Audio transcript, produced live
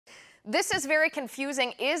This is very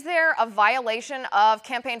confusing. Is there a violation of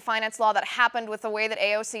campaign finance law that happened with the way that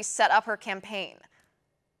AOC set up her campaign?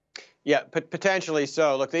 Yeah, potentially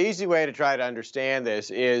so. Look, the easy way to try to understand this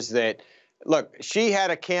is that, look, she had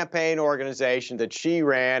a campaign organization that she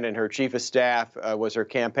ran, and her chief of staff was her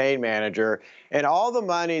campaign manager. And all the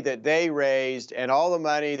money that they raised and all the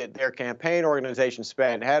money that their campaign organization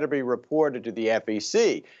spent had to be reported to the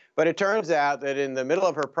FEC. But it turns out that in the middle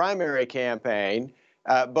of her primary campaign,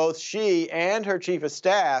 both she and her chief of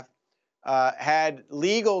staff had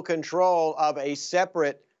legal control of a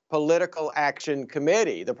separate political action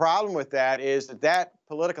committee. The problem with that is that that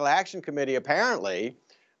political action committee apparently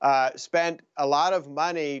spent a lot of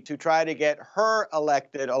money to try to get her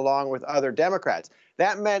elected along with other Democrats.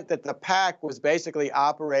 That meant that the PAC was basically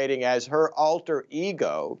operating as her alter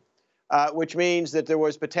ego, which means that there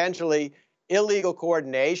was potentially illegal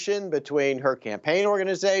coordination between her campaign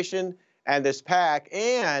organization and this PAC.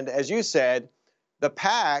 And as you said, the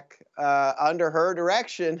PAC, under her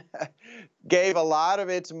direction, gave a lot of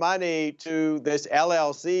its money to this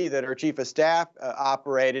LLC that her chief of staff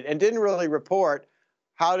operated, and didn't really report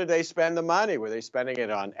how did they spend the money. Were they spending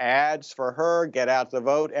it on ads for her, get out the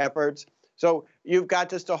vote efforts? So you've got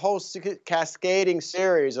just a whole cascading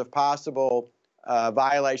series of possible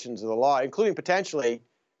violations of the law, including potentially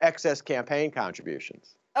excess campaign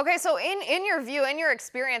contributions. Okay, so in your view, in your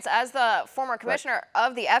experience as the former commissioner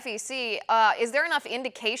of the FEC, is there enough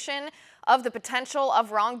indication of the potential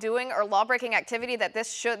of wrongdoing or law-breaking activity that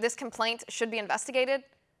this complaint should be investigated?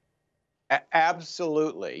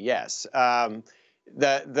 Absolutely, yes.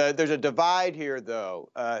 There's a divide here, though.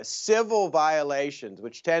 Civil violations,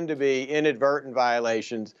 which tend to be inadvertent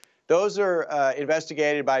violations, those are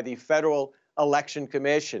investigated by the Federal Election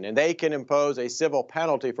Commission, and they can impose a civil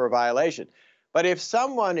penalty for a violation. But if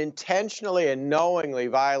someone intentionally and knowingly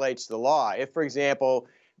violates the law, if, for example,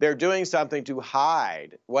 they're doing something to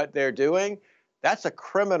hide what they're doing, that's a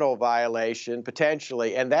criminal violation,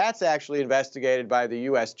 potentially, and that's actually investigated by the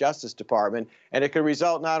U.S. Justice Department, and it could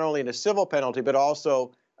result not only in a civil penalty, but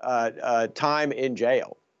also time in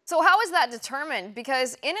jail. So how is that determined?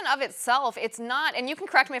 Because in and of itself, it's not, and you can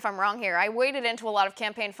correct me if I'm wrong here, I waded into a lot of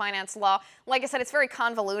campaign finance law. Like I said, it's very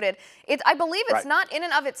convoluted. I believe it's not in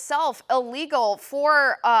and of itself illegal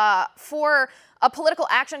for a political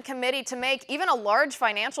action committee to make even a large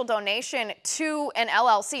financial donation to an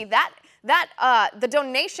LLC. The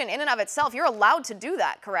donation in and of itself, you're allowed to do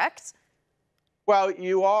that, correct? Well,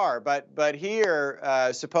 you are, but here,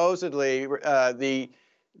 supposedly,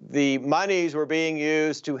 the monies were being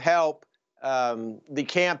used to help the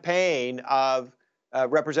campaign of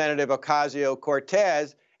Representative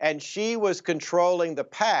Ocasio-Cortez, and she was controlling the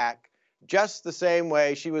PAC just the same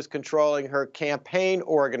way she was controlling her campaign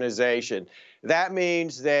organization. That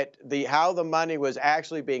means that how the money was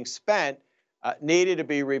actually being spent needed to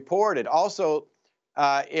be reported. Also,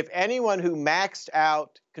 if anyone who maxed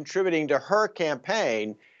out contributing to her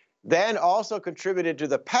campaign then also contributed to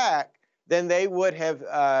the PAC, then they would have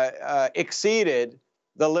exceeded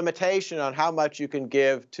the limitation on how much you can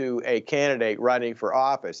give to a candidate running for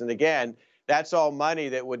office. And again, that's all money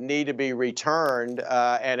that would need to be returned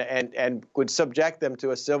and would subject them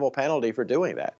to a civil penalty for doing that.